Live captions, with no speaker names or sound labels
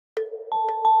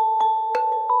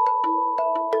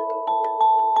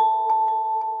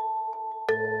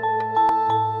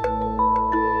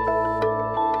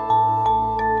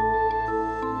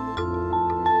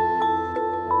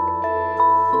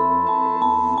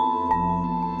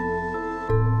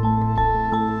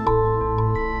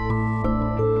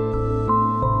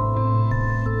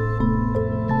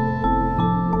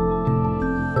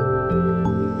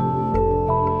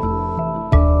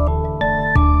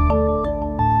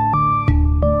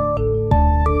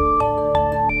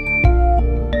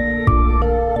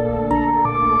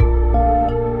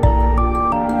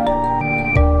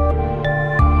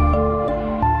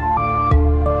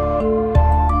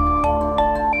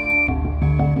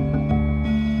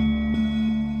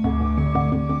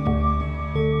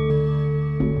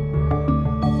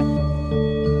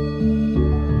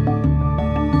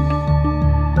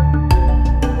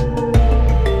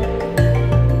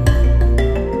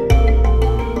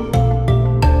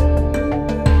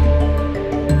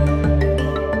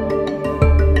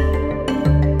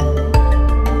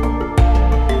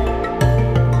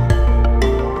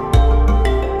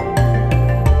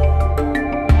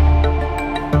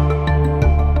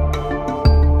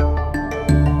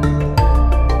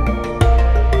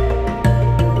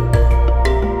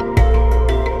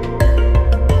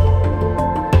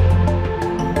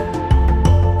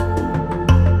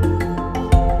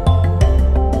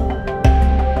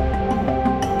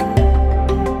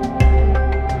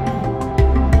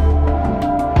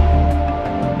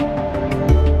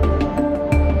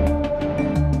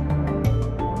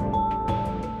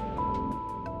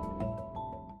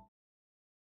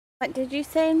you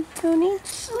saying, Noinin?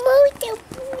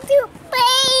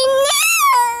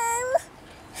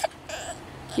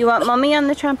 You want Mummy on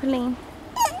the trampoline?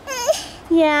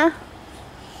 Yeah?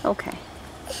 Okay.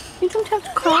 You don't have to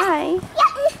cry.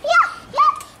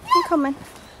 I'm coming.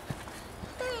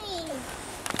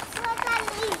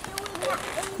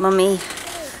 Mummy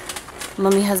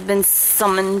has been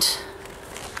summoned.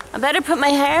 I better put my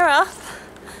hair up.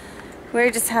 We're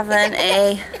just having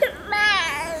a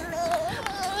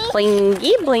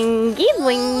blingy, blingy,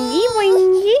 blingy,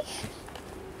 blingy.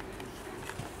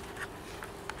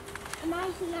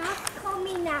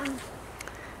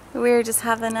 We're just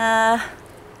having a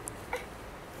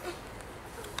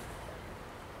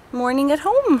morning at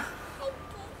home.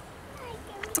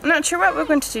 I'm not sure what we're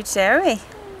going to do today, are we?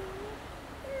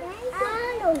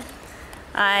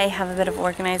 I have a bit of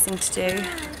organising to do.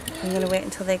 I'm going to wait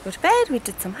until they go to bed. We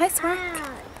did some housework.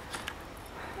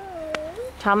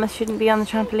 Thomas shouldn't be on the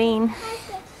trampoline.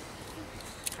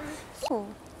 Oh,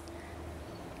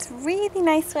 it's really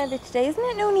nice weather today, isn't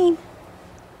it, Noinin?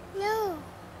 No.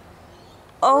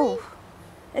 Oh,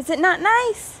 is it not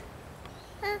nice?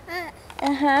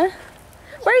 Uh-huh.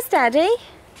 Where's Daddy?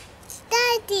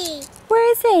 Daddy.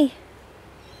 Where is he?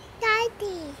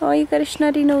 Daddy. Oh, you got a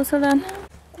snotty nose, hold on.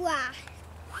 Grass.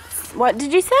 What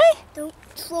did you say? Don't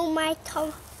throw my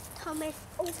Thomas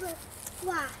over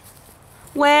grass.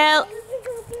 Well,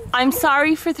 I'm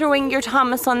sorry for throwing your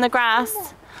Thomas on the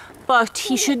grass, but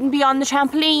he shouldn't be on the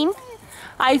trampoline.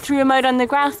 I threw him out on the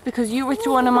grass because you were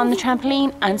throwing him on the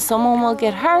trampoline and someone will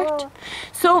get hurt.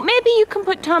 So maybe you can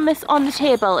put Thomas on the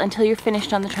table until you're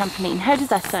finished on the trampoline. How does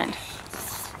that sound?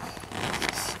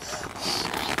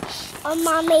 Oh,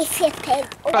 Mommy flipping.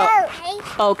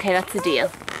 Oh. Okay, that's a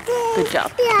deal. Good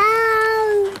job.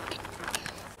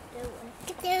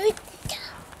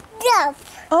 Jump.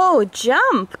 Oh,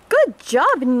 jump. Good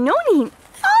job, Noinin.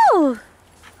 Oh.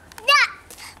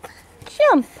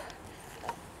 Jump.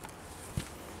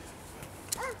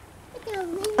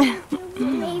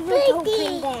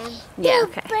 Yeah,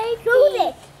 okay.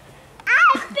 Baby.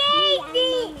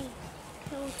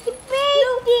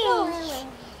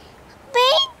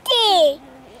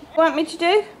 Want me to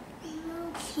do?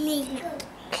 Clean.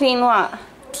 Clean what?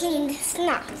 Clean the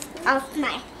snots off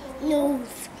my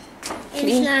nose.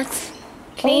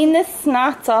 Clean the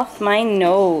snots off my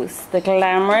nose. The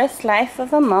glamorous life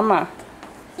of a mama.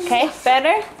 Okay,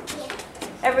 better?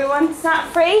 Everyone snot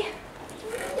free?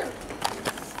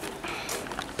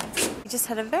 We just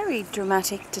had a very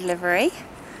dramatic delivery.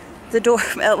 The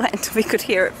doorbell went, we could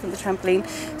hear it from the trampoline.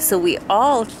 So we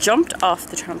all jumped off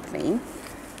the trampoline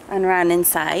and ran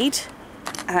inside,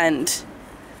 and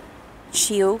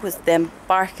Chio was then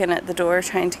barking at the door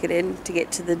trying to get in to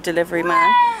get to the delivery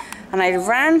man, and I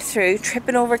ran through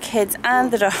tripping over kids and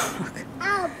the dog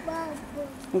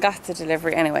and got the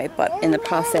delivery anyway, but in the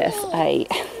process I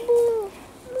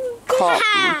caught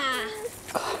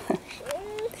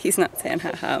he's not saying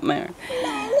haha at my arm.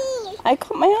 I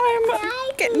caught my arm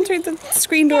getting through the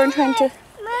screen door and trying to...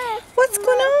 What's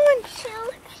going on?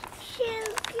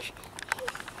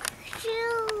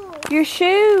 Your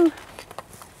shoe.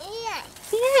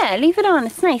 Yeah, leave it on.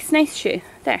 It's nice. Nice shoe.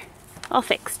 There. All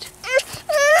fixed.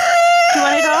 You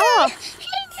want it off?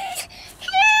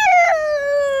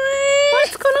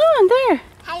 What's going on there?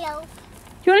 Hello.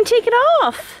 You want to take it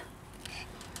off?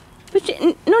 But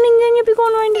Noinin, then you'll be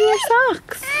going around in your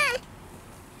socks.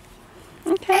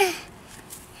 Okay.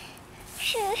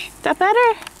 Is that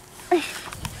better?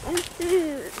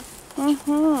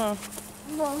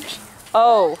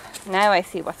 Oh, now I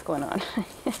see what's going on.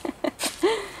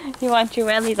 You want your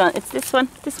wellies on. It's this one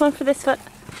for this foot.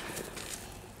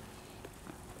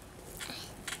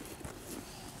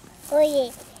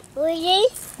 Wellies.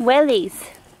 Wellies.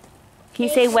 Can you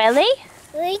say welly?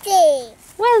 Wellies.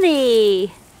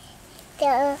 Welly.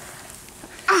 The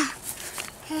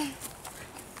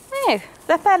Oh, is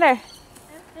that better?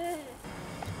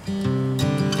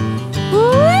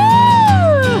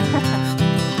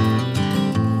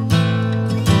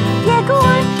 Yeah, go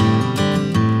on.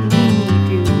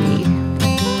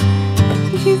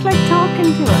 She's like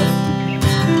talking to us.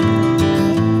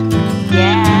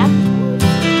 Yeah.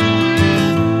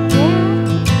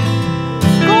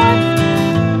 Go on.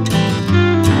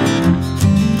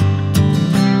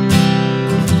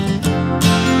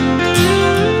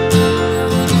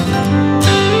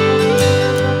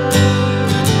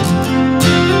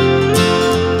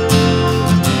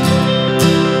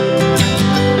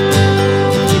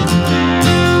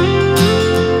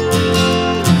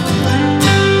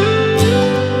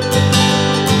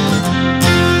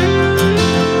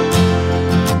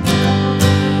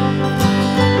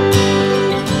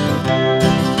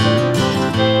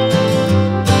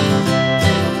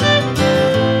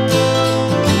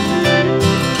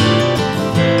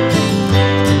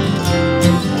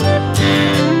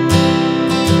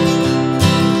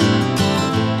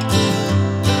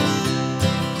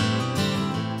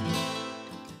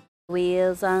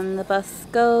 Wheels on the bus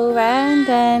go round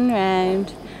and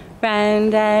round,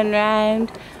 round and round,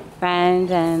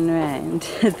 round and round.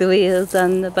 The wheels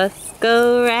on the bus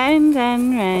go round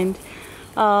and round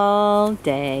all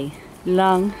day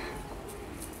long.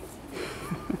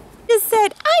 Just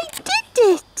said, I did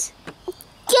it!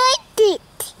 Did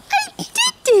it. I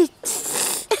did it!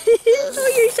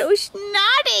 Oh, you're so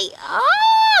snotty!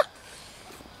 Ah!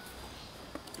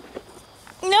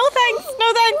 No thanks,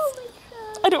 no thanks.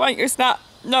 I don't want your snot.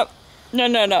 No, no,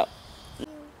 no, no. He's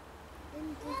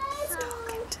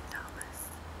talking to Thomas.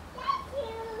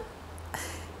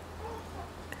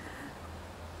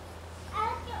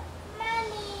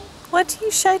 What are you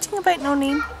shouting about,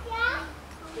 Noinin? Is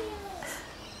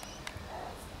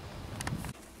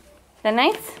that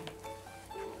nice?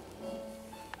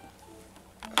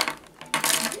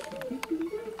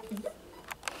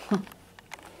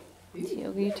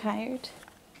 Are you tired?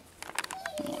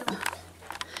 Yeah.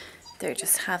 They're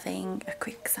just having a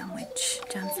quick sandwich,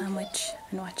 jam sandwich,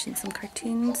 and watching some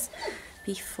cartoons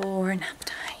before nap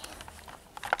time.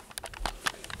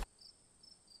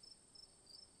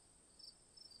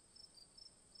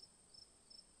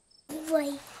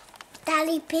 Wait,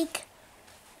 Daddy Pig,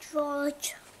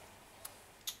 George.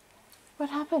 What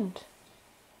happened?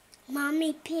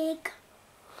 Mommy Pig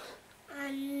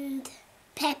and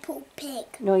Peppa Pig.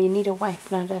 No, you need a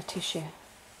wipe, not a tissue.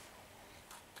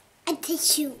 A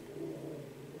tissue.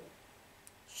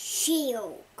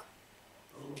 Shield.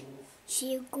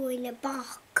 She'll go in the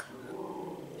bark.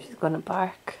 She's gonna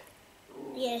bark.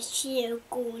 Yes, she'll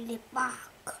go in the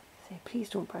bark. Say, please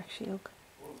don't bark, Shield.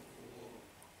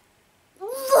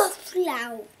 Woof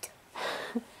loud.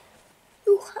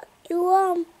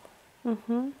 you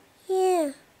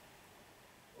Yeah.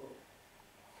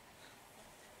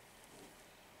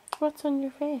 What's on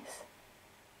your face?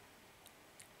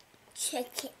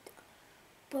 Check it.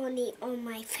 Bunny on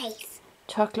my face.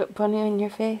 Chocolate bunny on your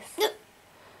face?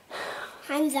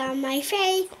 Hands on my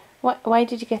face. Why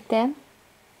did you get them?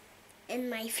 And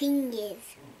my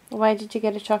fingers. Why did you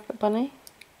get a chocolate bunny?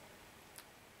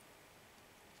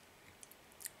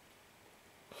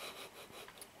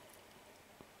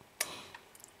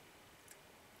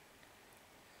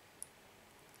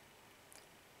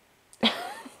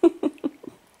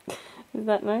 Is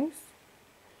that nice?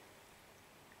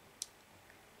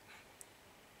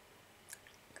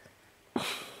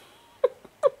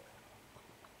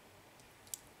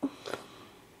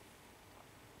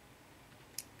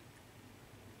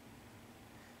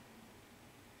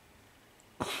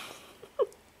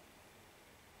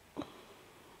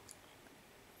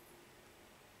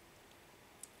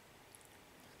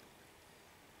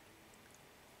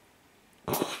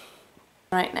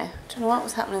 Right now, don't know what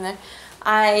was happening there.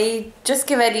 I just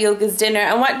gave Eddie Yoga's dinner,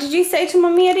 and what did you say to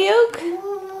Mummy, Eddie Yoga?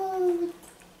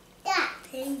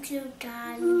 Thank you,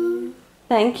 darling.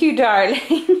 Thank you, darling.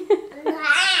 I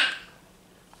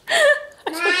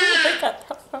don't know where I got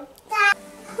that from.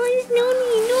 Where's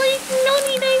Noinin? Where's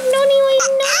Noinin? Where's Noinin?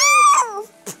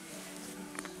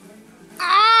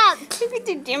 Ah! Look at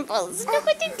the dimples. Look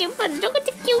at the dimples. Look at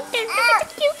the cuteness. Look at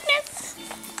the cuteness.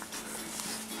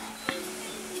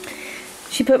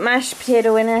 She put mashed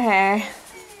potato in her hair.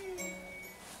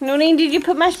 Noinin, did you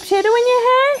put mashed potato in your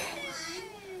hair? 1,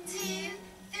 2,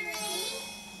 3.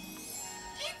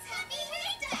 It's happy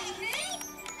hair day,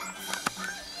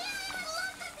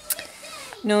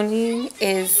 Noinin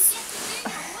is...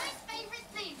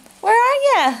 Where are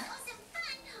you?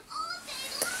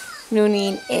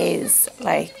 Noinin is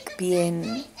like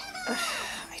being...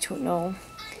 I don't know.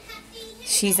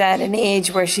 She's at an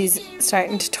age where she's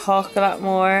starting to talk a lot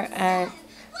more,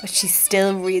 but she's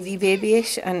still really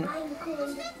babyish, and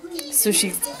so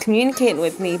she's communicating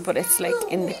with me, but it's like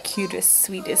in the cutest,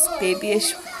 sweetest,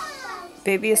 babyest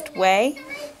way.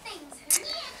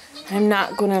 I'm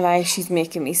not gonna lie, she's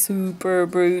making me super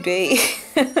broody.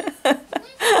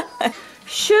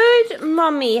 Should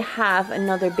Mummy have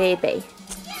another baby?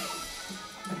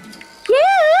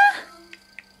 Yeah.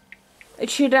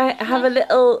 Should I have a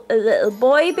little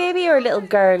boy baby or a little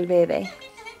girl baby?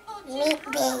 Me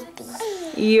baby.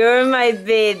 You're my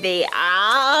baby.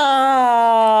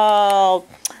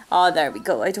 Oh, there we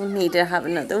go. I don't need to have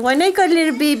another one. I got a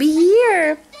little baby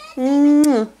here.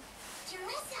 Coochie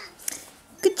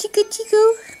coochie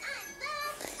goo.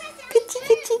 Coochie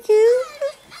coochie goo.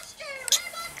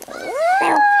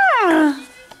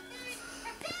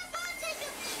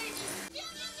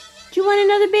 Do you want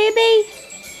another baby?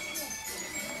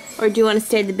 Or do you want to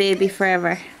stay the baby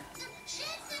forever?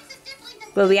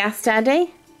 Will we ask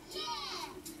Daddy?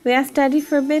 We asked Daddy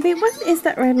for a baby. What is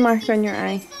that red mark on your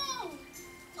eye?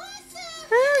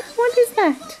 Ah, what is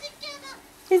that?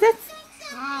 Is that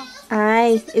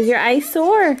eye. Is your eye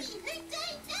sore?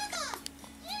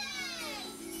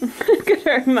 Look at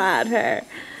her mad hair.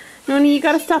 Noni, you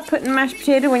gotta stop putting mashed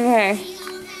potato in your hair.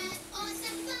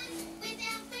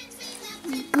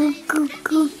 Goo goo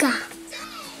goo ga.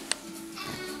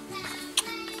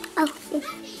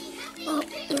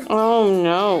 Oh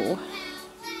no.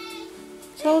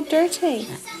 It's all dirty.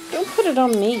 Don't put it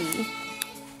on me.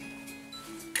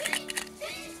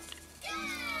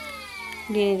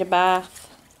 You need a bath.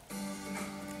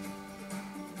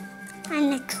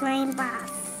 And a train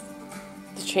bath.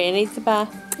 The train needs a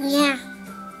bath. Yeah.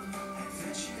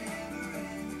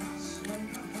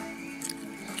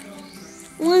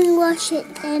 One wash it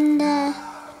in the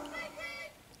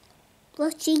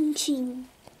washing machine.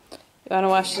 You want to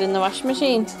wash it in the washing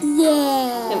machine?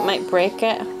 Yeah. It might break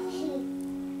it.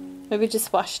 Maybe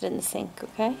just wash it in the sink,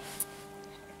 okay?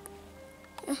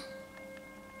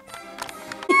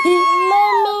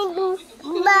 Mommy,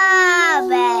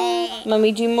 Bobby.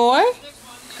 Mummy, do more?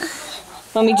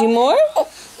 Mummy, do more?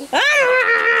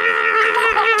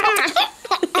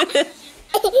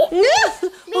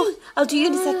 Oh, I'll do you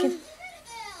in a second.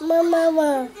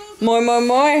 Mama.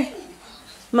 More.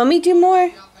 Mummy, do more.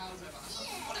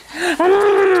 Mama.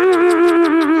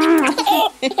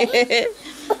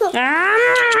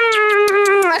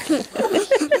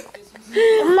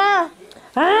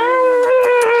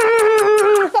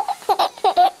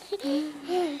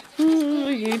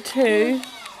 You too.